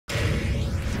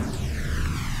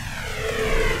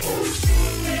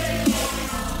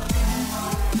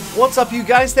What's up, you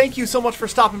guys? Thank you so much for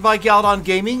stopping by Galdon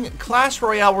Gaming. Clash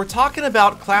Royale, we're talking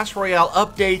about Clash Royale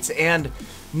updates and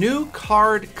new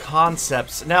card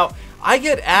concepts. Now, I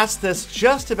get asked this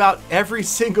just about every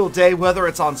single day, whether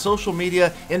it's on social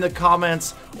media, in the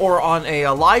comments, or on a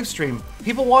live stream.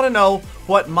 People want to know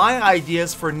what my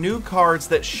ideas for new cards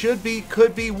that should be,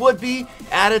 could be, would be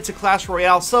added to Clash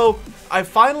Royale. So I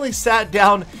finally sat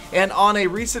down and on a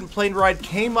recent plane ride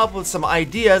came up with some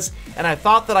ideas, and I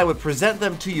thought that I would present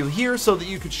them to you here so that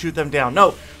you could shoot them down.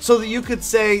 No, so that you could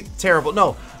say terrible.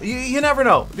 No, you never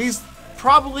know. These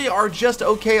probably are just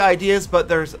okay ideas, but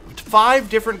there's 5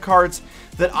 different cards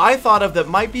that I thought of that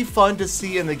might be fun to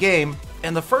see in the game.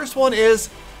 And the first one is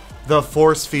the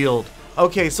Force Field.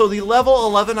 Okay, so the level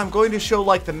 11, I'm going to show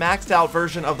like the maxed out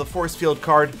version of the Force Field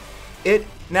card.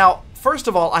 Now, first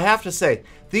of all, I have to say,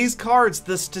 these cards,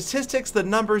 the statistics, the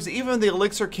numbers, even the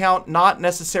elixir count, not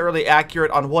necessarily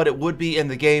accurate on what it would be in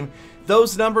the game.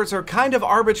 Those numbers are kind of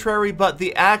arbitrary, but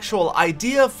the actual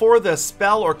idea for the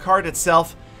spell or card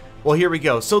itself, well, here we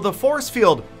go. So the Force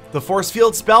Field. The Force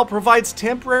Field spell provides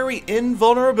temporary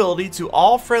invulnerability to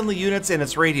all friendly units in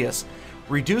its radius.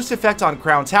 Reduced effect on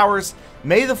crown towers.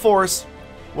 May the Force,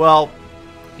 well,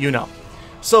 you know.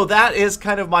 So that is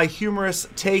kind of my humorous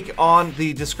take on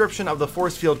the description of the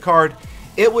Force Field card.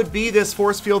 It would be this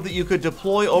force field that you could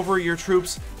deploy over your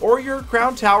troops or your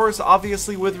crown towers,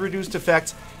 obviously with reduced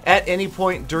effect, at any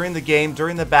point during the game,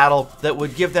 during the battle, that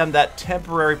would give them that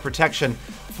temporary protection.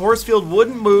 Force field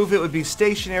wouldn't move, it would be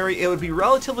stationary, it would be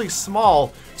relatively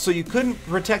small, so you couldn't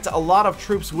protect a lot of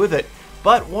troops with it.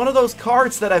 But one of those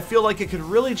cards that I feel like it could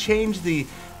really change the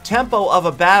tempo of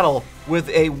a battle with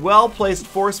a well-placed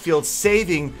force field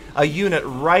saving a unit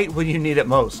right when you need it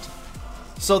most.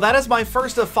 So that is my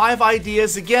first of 5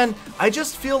 ideas. Again, I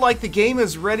just feel like the game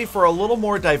is ready for a little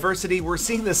more diversity. We're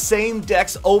seeing the same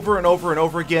decks over and over and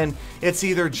over again. It's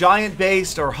either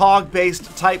giant-based or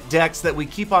hog-based type decks that we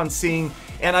keep on seeing,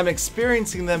 and I'm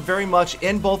experiencing them very much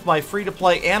in both my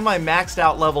free-to-play and my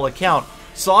maxed-out level account.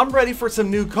 So I'm ready for some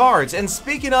new cards. And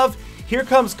speaking of, here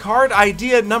comes card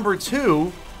idea number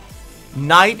 2,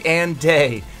 Night and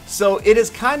Day. So it is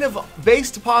kind of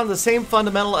based upon the same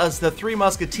fundamental as the Three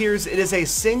Musketeers. It is a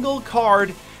single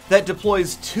card that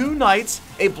deploys 2 knights,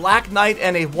 a black knight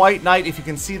and a white knight, if you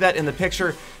can see that in the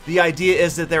picture. The idea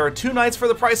is that there are 2 knights for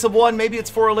the price of 1. Maybe it's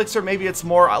 4 elixir, maybe it's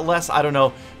more or less, I don't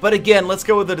know. But again, let's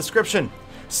go with the description.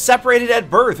 Separated at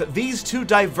birth, these 2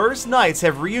 diverse knights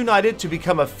have reunited to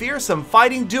become a fearsome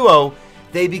fighting duo.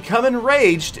 They become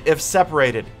enraged if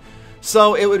separated.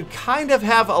 So it would kind of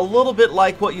have a little bit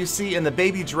like what you see in the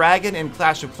baby dragon in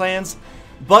Clash of Clans,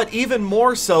 but even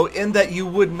more so in that you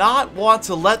would not want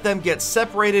to let them get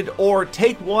separated or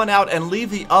take one out and leave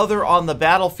the other on the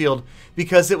battlefield,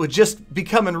 because it would just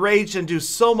become enraged and do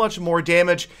so much more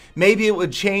damage. Maybe it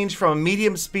would change from a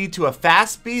medium speed to a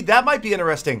fast speed. That might be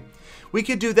interesting. We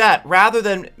could do that. Rather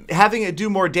than having it do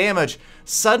more damage,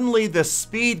 suddenly the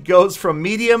speed goes from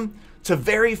medium to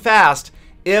very fast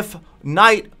if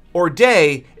Night or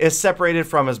Day is separated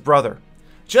from his brother.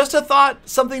 Just a thought,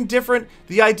 something different.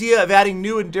 The idea of adding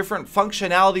new and different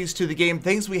functionalities to the game,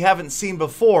 things we haven't seen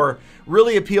before,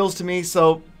 really appeals to me.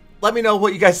 So let me know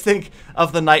what you guys think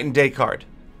of the Night and Day card.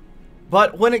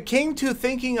 But when it came to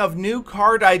thinking of new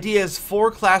card ideas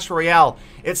for Clash Royale,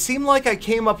 it seemed like I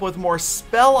came up with more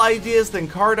spell ideas than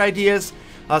card ideas.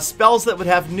 Spells that would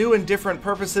have new and different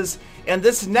purposes. And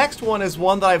this next one is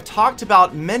one that I've talked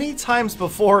about many times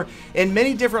before in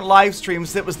many different live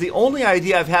streams. That was the only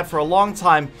idea I've had for a long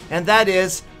time, and that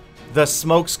is the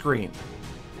smokescreen.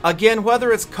 Again,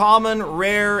 whether it's common,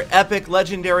 rare, epic,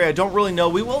 legendary, I don't really know.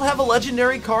 We will have a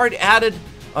legendary card added,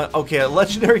 a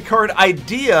legendary card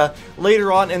idea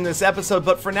later on in this episode,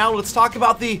 but for now, let's talk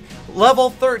about the level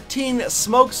 13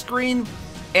 smokescreen.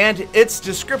 And its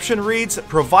description reads,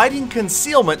 providing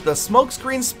concealment, the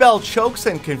smokescreen spell chokes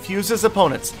and confuses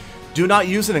opponents. Do not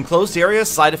use an enclosed area,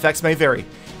 side effects may vary.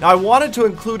 Now I wanted to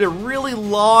include a really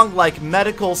long, like,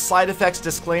 medical side effects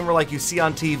disclaimer like you see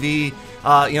on TV,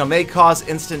 may cause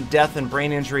instant death and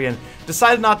brain injury, and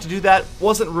decided not to do that,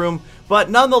 wasn't room, but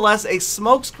nonetheless, a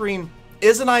smokescreen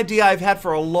is an idea I've had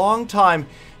for a long time.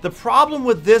 The problem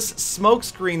with this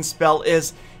smokescreen spell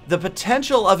is the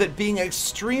potential of it being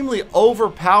extremely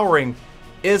overpowering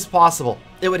is possible.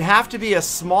 It would have to be a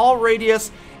small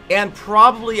radius and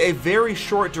probably a very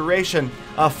short duration.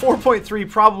 4.3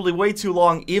 probably way too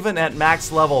long even at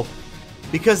max level,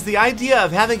 because the idea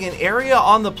of having an area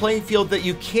on the playing field that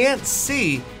you can't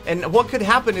see, and what could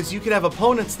happen is you could have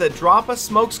opponents that drop a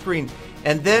smokescreen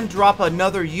and then drop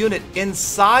another unit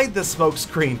inside the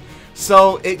smokescreen.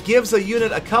 So it gives a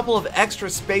unit a couple of extra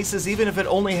spaces, even if it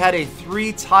only had a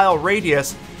 3-tile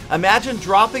radius. Imagine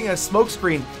dropping a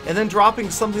smokescreen and then dropping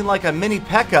something like a mini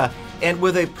P.E.K.K.A. And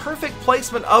with a perfect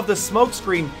placement of the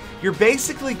smokescreen, you're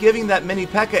basically giving that mini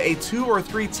P.E.K.K.A. a 2 or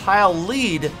 3 tile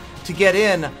lead to get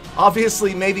in.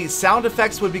 Obviously, maybe sound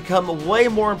effects would become way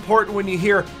more important when you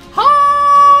hear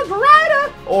Hog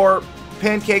Rider or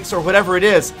pancakes or whatever it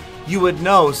is, you would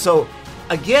know. So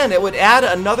again, it would add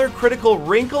another critical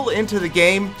wrinkle into the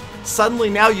game. Suddenly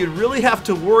now you'd really have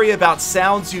to worry about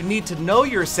sounds. You need to know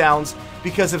your sounds,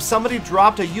 because if somebody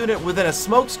dropped a unit within a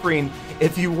smokescreen,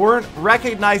 if you weren't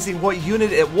recognizing what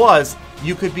unit it was,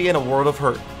 you could be in a world of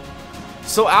hurt.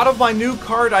 So out of my new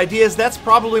card ideas, that's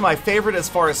probably my favorite as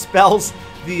far as spells,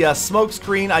 the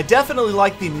smokescreen. I definitely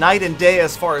like the night and day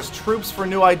as far as troops for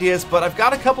new ideas, but I've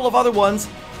got a couple of other ones.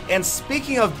 And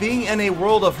speaking of being in a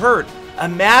world of hurt,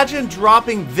 imagine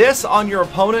dropping this on your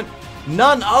opponent,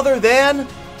 none other than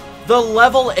the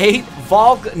level 8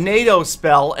 Volcnado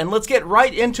spell. And let's get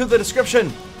right into the description.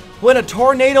 When a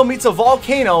tornado meets a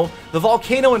volcano, the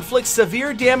volcano inflicts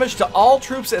severe damage to all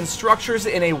troops and structures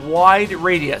in a wide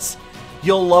radius.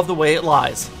 You'll love the way it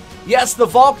lies. Yes, the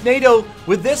Volcnado,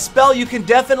 with this spell you can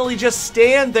definitely just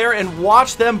stand there and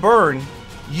watch them burn.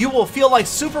 You will feel like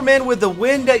Superman with the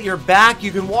wind at your back.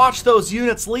 You can watch those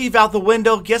units leave out the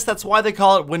window. Guess that's why they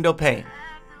call it window pane.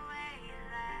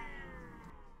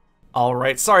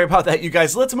 Alright, sorry about that, you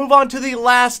guys. Let's move on to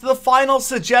the final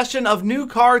suggestion of new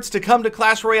cards to come to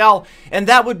Clash Royale, and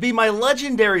that would be my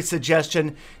legendary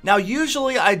suggestion. Now,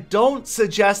 usually I don't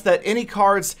suggest that any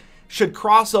cards should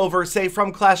cross over, say,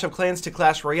 from Clash of Clans to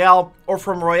Clash Royale, or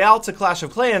from Royale to Clash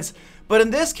of Clans, but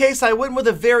in this case I went with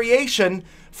a variation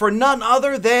for none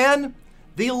other than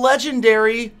the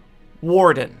legendary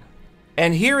Warden.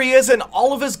 And here he is in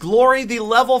all of his glory, the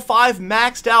level 5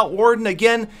 maxed out Warden.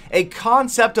 Again, a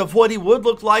concept of what he would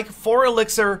look like for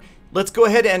Elixir. Let's go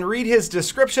ahead and read his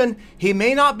description. He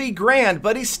may not be grand,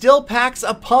 but he still packs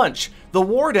a punch. The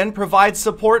Warden provides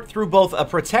support through both a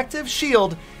protective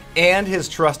shield and his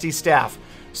trusty staff.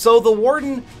 So the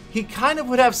Warden, he kind of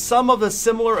would have some of the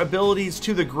similar abilities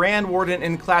to the Grand Warden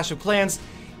in Clash of Clans,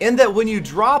 in that when you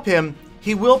drop him,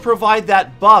 he will provide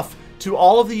that buff to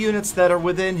all of the units that are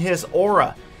within his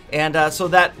aura. And so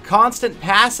that constant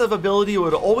passive ability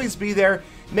would always be there.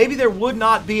 Maybe there would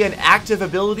not be an active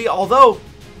ability, although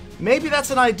maybe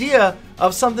that's an idea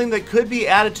of something that could be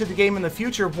added to the game in the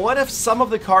future. What if some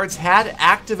of the cards had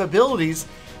active abilities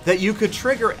that you could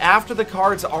trigger after the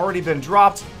card's already been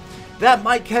dropped? That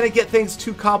might kind of get things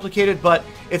too complicated, but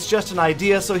it's just an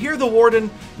idea. So here the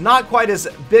Warden, not quite as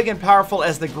big and powerful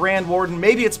as the Grand Warden.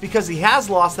 Maybe it's because he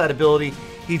has lost that ability.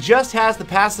 He just has the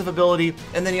passive ability,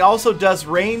 and then he also does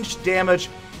ranged damage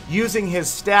using his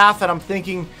staff, and I'm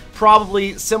thinking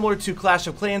probably similar to Clash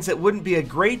of Clans. It wouldn't be a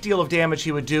great deal of damage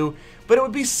he would do, but it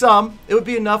would be some. It would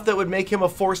be enough that would make him a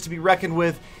force to be reckoned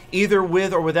with, either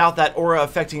with or without that aura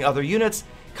affecting other units.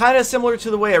 Kind of similar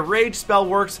to the way a rage spell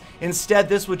works. Instead,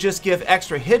 this would just give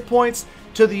extra hit points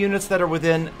to the units that are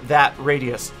within that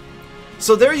radius.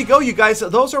 So there you go, you guys.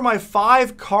 Those are my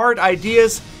 5 card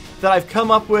ideas that I've come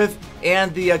up with,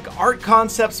 and the art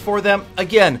concepts for them.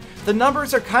 Again, the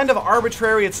numbers are kind of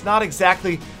arbitrary. It's not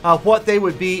exactly what they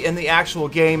would be in the actual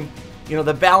game. You know,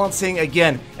 the balancing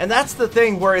again. And that's the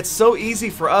thing where it's so easy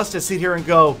for us to sit here and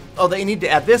go, oh, they need to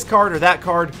add this card or that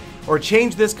card, or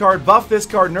change this card, buff this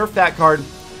card, nerf that card.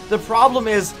 The problem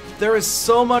is there is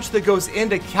so much that goes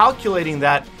into calculating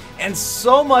that, and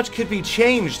so much could be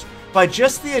changed by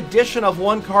just the addition of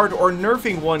one card or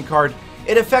nerfing one card.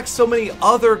 It affects so many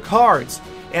other cards.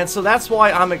 And so that's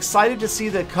why I'm excited to see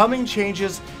the coming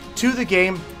changes to the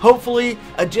game. Hopefully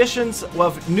additions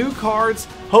of new cards,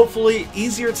 hopefully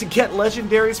easier to get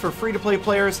legendaries for free-to-play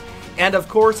players, and of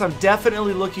course I'm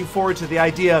definitely looking forward to the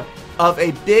idea of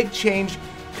a big change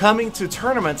coming to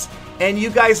tournaments. And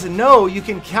you guys know you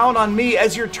can count on me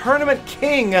as your tournament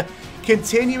king,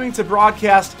 continuing to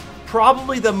broadcast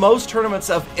probably the most tournaments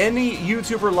of any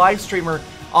YouTuber live streamer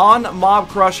on Mob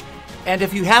Crush. And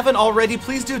if you haven't already,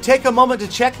 please do take a moment to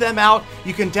check them out.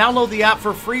 You can download the app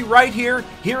for free right here.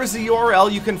 Here is the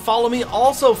URL. You can follow me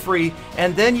also free,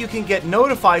 and then you can get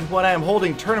notified when I am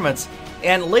holding tournaments.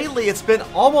 And lately, it's been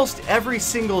almost every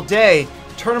single day.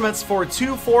 Tournaments for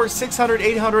 2, 4, 600,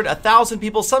 800, 1,000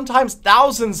 people, sometimes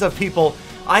thousands of people.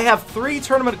 I have 3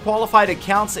 tournament qualified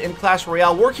accounts in Clash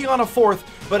Royale, working on a 4th,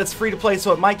 but it's free to play,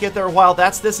 so it might get there a while.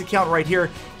 That's this account right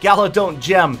here, Gala Don't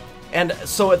Gem. And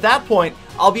so at that point,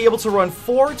 I'll be able to run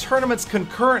 4 tournaments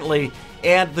concurrently,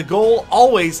 and the goal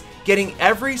always getting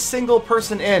every single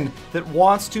person in that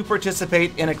wants to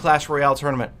participate in a Clash Royale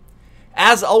tournament.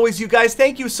 As always, you guys,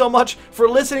 thank you so much for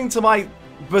listening to my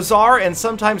bizarre and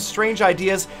sometimes strange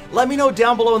ideas. Let me know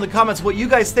down below in the comments what you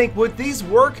guys think. Would these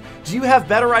work? Do you have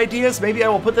better ideas? Maybe I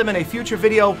will put them in a future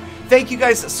video. Thank you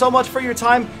guys so much for your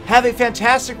time. Have a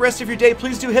fantastic rest of your day.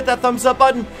 Please do hit that thumbs up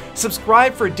button.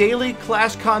 Subscribe for daily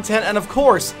Clash content. And of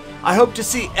course, I hope to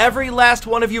see every last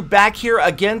one of you back here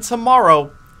again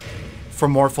tomorrow for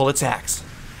more full attacks.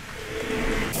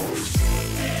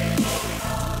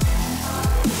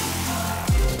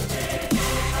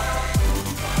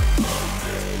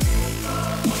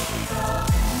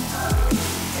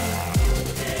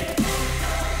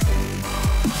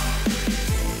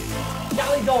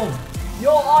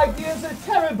 Your ideas are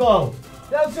terrible.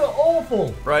 Those are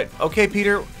awful. Right. Okay,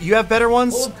 Peter. You have better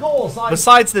ones? Well, of course.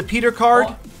 Besides the Peter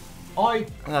card? I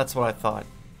That's what I thought.